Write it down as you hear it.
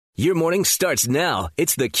Your morning starts now.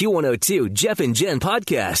 It's the Q102 Jeff and Jen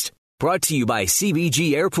podcast. Brought to you by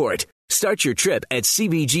CBG Airport. Start your trip at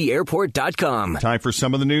CBGAirport.com. Time for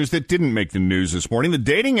some of the news that didn't make the news this morning. The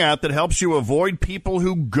dating app that helps you avoid people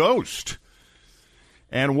who ghost.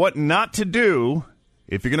 And what not to do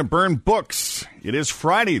if you're going to burn books. It is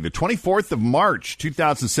Friday, the 24th of March,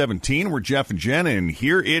 2017. We're Jeff and Jen, and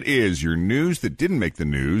here it is, your news that didn't make the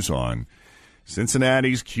news on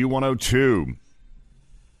Cincinnati's Q102.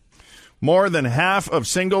 More than half of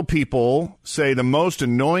single people say the most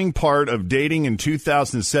annoying part of dating in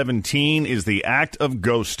 2017 is the act of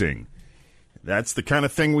ghosting. That's the kind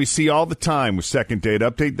of thing we see all the time with Second Date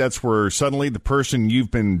Update. That's where suddenly the person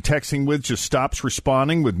you've been texting with just stops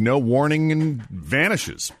responding with no warning and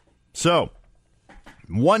vanishes. So,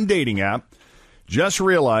 one dating app just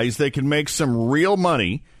realized they can make some real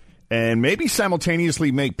money and maybe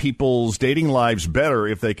simultaneously make people's dating lives better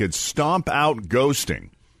if they could stomp out ghosting.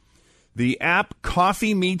 The app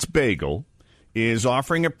Coffee Meets Bagel is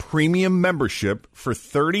offering a premium membership for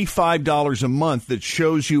 $35 a month that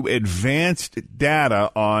shows you advanced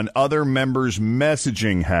data on other members'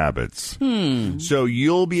 messaging habits. So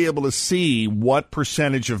you'll be able to see what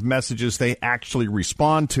percentage of messages they actually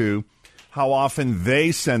respond to, how often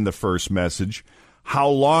they send the first message, how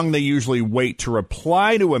long they usually wait to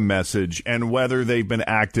reply to a message, and whether they've been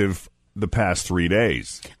active the past 3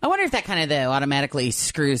 days. I wonder if that kind of, though, automatically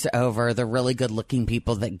screws over the really good-looking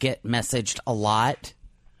people that get messaged a lot.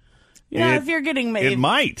 Yeah, if you're getting made. It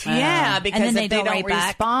might. Yeah, because and then if they don't write back.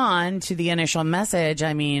 respond to the initial message,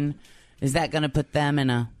 I mean, is that going to put them in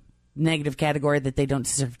a negative category that they don't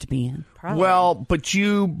deserve to be in? Probably. Well,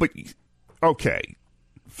 okay,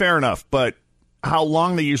 fair enough, but how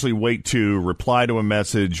long they usually wait to reply to a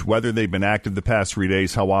message, whether they've been active the past 3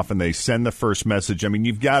 days, how often they send the first message. I mean,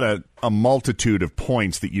 you've got a multitude of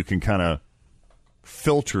points that you can kind of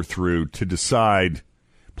filter through to decide.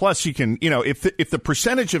 Plus, you can, if the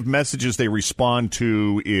percentage of messages they respond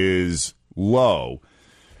to is low,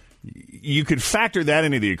 you could factor that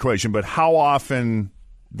into the equation. But how often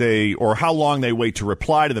how long they wait to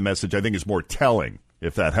reply to the message, I think is more telling,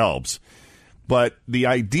 if that helps. But the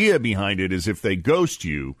idea behind it is if they ghost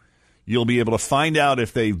you, you'll be able to find out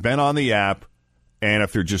if they've been on the app and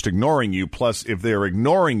if they're just ignoring you. Plus, if they're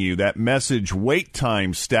ignoring you, that message wait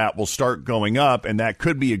time stat will start going up, and that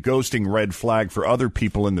could be a ghosting red flag for other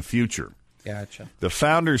people in the future. Gotcha. The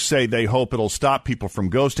founders say they hope it'll stop people from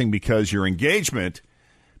ghosting because your engagement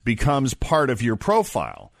becomes part of your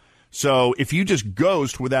profile. So if you just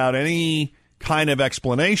ghost without any kind of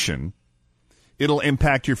explanation, it'll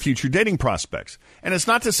impact your future dating prospects. And it's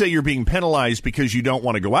not to say you're being penalized because you don't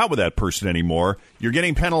want to go out with that person anymore. You're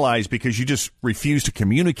getting penalized because you just refuse to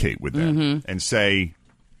communicate with them and say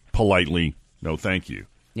politely, no, thank you.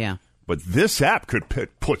 Yeah. But this app could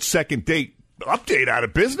put Second Date Update out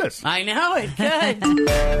of business. I know, it could.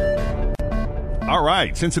 All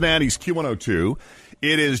right, Cincinnati's Q102.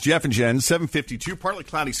 It is Jeff and Jen, 7:52, partly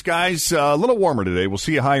cloudy skies, a little warmer today. We'll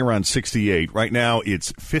see a high around 68. Right now,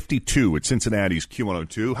 it's 52 at Cincinnati's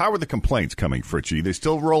Q102. How are the complaints coming, Fritchie? They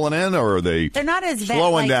still rolling in, or are they're not as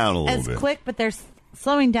slowing down a little bit? As quick, but they're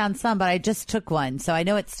slowing down some. But I just took one, so I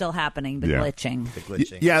know it's still happening. The glitching.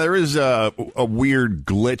 Yeah, there is a weird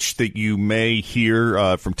glitch that you may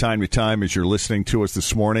hear from time to time as you're listening to us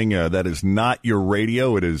this morning. That is not your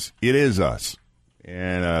radio. It is us.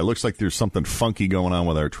 And it looks like there's something funky going on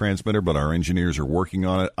with our transmitter, but our engineers are working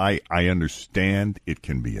on it. I understand it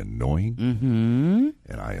can be annoying,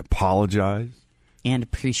 and I apologize. And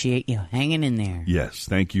appreciate you hanging in there. Yes,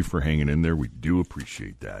 thank you for hanging in there. We do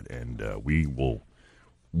appreciate that, and we will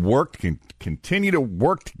continue to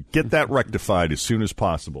work to get that rectified as soon as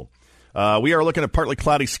possible. We are looking at partly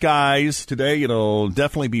cloudy skies today. It'll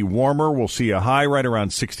definitely be warmer. We'll see a high right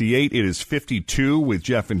around 68. It is 52 with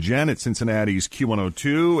Jeff and Jen at Cincinnati's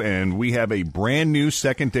Q102, and we have a brand new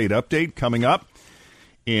Second Date Update coming up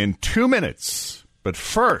in 2 minutes. But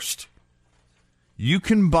first, you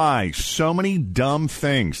can buy so many dumb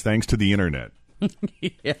things thanks to the internet.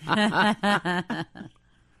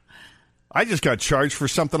 I just got charged for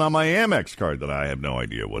something on my Amex card that I have no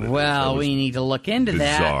idea what it is. Well, we need to look into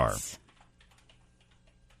bizarre. that.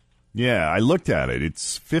 Yeah, I looked at it.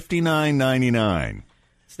 It's $59.99.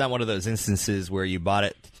 It's not one of those instances where you bought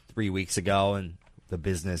it 3 weeks ago and the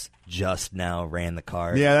business just now ran the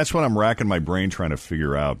card. Yeah, that's what I'm racking my brain trying to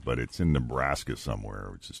figure out, but it's in Nebraska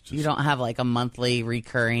somewhere. Which is just... You don't have like a monthly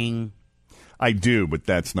recurring... I do, but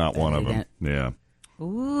that's not one of them. Yeah.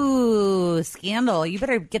 Ooh, scandal. You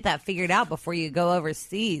better get that figured out before you go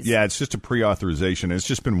overseas. Yeah, it's just a pre-authorization. It's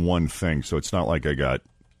just been one thing, so it's not like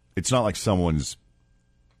it's not like someone's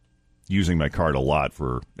using my card a lot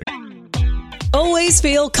for Always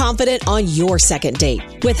feel confident on your second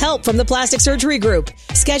date. With help from the Plastic Surgery Group.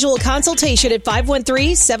 Schedule a consultation at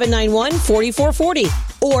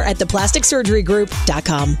 513-791-4440 or at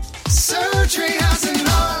theplasticsurgerygroup.com. Surgery has an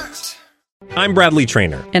art. I'm Bradley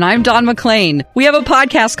Trainer. And I'm Don McClain. We have a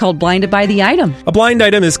podcast called Blinded by the Item. A blind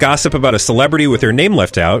item is gossip about a celebrity with their name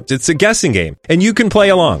left out. It's a guessing game, and you can play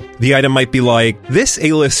along. The item might be like, this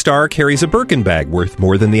A-list star carries a Birkin bag worth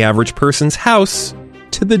more than the average person's house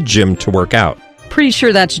to the gym to work out. Pretty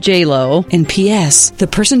sure that's J-Lo. And P.S. the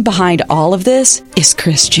person behind all of this is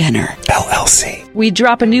Kris Jenner, LLC. We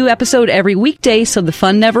drop a new episode every weekday so the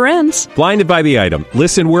fun never ends. Blinded by the Item.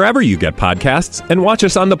 Listen wherever you get podcasts and watch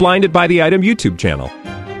us on the Blinded by the Item YouTube channel.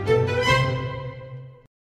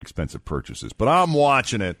 Expensive purchases, but I'm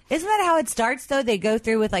watching it. Isn't that how it starts, though? They go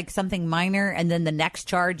through with like something minor, and then the next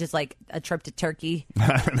charge is like a trip to Turkey.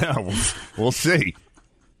 No, we'll see.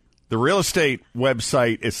 The real estate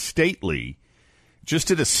website Estately just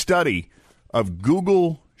did a study of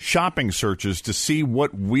Google shopping searches to see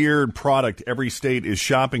what weird product every state is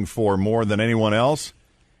shopping for more than anyone else,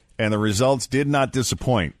 and the results did not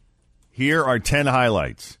disappoint. Here are 10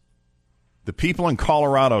 highlights. The people in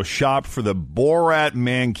Colorado shop for the Borat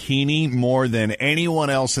Mankini more than anyone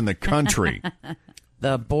else in the country.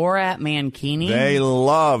 The Borat Mankini? They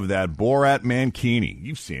love that Borat Mankini.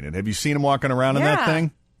 You've seen it. Have you seen him walking around in that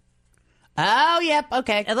thing? Oh, yep.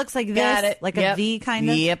 Okay. It looks like this, Got it. like Yep. a V kind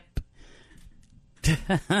of. Yep.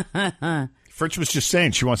 Fritch was just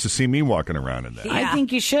saying she wants to see me walking around in that. Yeah. I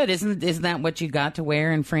think you should. Isn't that what you got to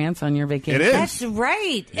wear in France on your vacation? It is. That's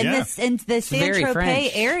right. In Yeah. in the San very Tropez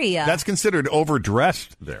French. area. That's considered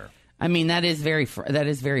overdressed there. I mean, that is very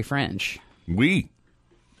French.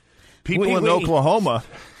 People in Oklahoma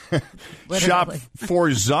shop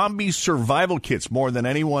for zombie survival kits more than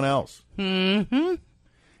anyone else. Mm-hmm.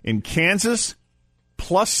 In Kansas,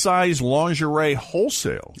 plus-size lingerie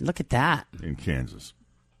wholesale. Look at that. In Kansas,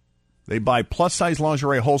 they buy plus-size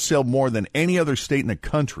lingerie wholesale more than any other state in the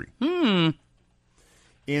country.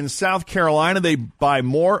 In South Carolina, they buy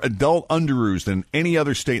more adult underoos than any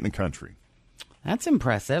other state in the country. That's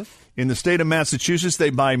impressive. In the state of Massachusetts, they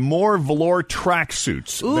buy more velour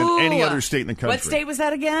tracksuits than any other state in the country. What state was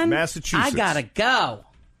that again? Massachusetts. I gotta go.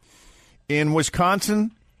 In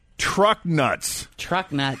Wisconsin, truck nuts.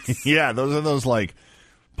 Truck nuts. Yeah, those are those like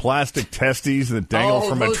plastic testes that dangle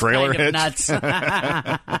from a those trailer kind of hitch. nuts.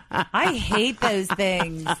 I hate those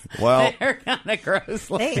things. Well, They're kind of gross.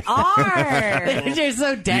 They are. They're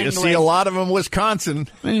so dangling. you see a lot of them in Wisconsin.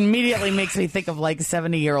 It immediately makes me think of like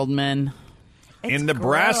 70-year-old men. In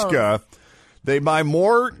Nebraska, they buy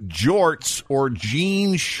more jorts or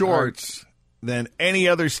jean shorts than any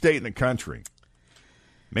other state in the country.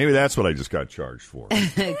 Maybe that's what I just got charged for.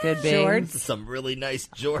 It could be. Shorts. Some really nice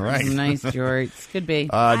jorts. Right. Some nice jorts. Could be.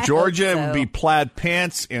 Georgia hope so. would be plaid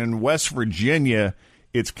pants. In West Virginia,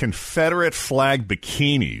 it's Confederate flag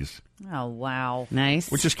bikinis, Oh, wow. Nice.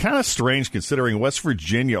 which is kind of strange considering West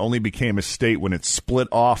Virginia only became a state when it split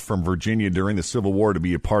off from Virginia during the Civil War to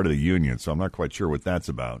be a part of the Union. So I'm not quite sure what that's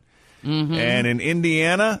about. Mm-hmm. And in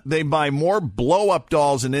Indiana, they buy more blow-up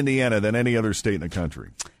dolls in Indiana than any other state in the country.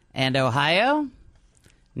 And Ohio,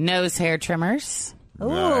 nose hair trimmers.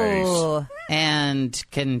 Ooh. And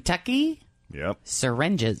Kentucky, Yep.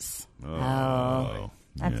 syringes. Oh.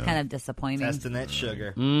 That's kind of disappointing. Testing that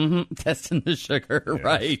sugar. Testing the sugar,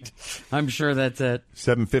 right. I'm sure that's it.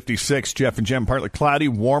 7:56, Jeff and Jen, partly cloudy,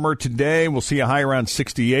 warmer today. We'll see a high around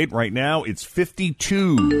 68. Right now, it's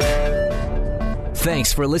 52.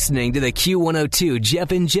 Thanks for listening to the Q102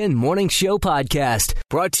 Jeff and Jen Morning Show podcast,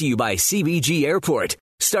 brought to you by CBG Airport.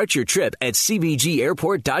 Start your trip at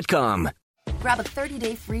CBGAirport.com. Grab a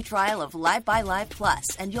 30-day free trial of Live by Live Plus,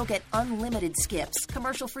 and you'll get unlimited skips,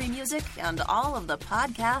 commercial-free music, and all of the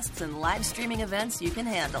podcasts and live streaming events you can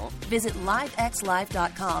handle. Visit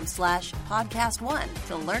livexlive.com/podcast1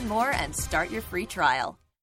 to learn more and start your free trial.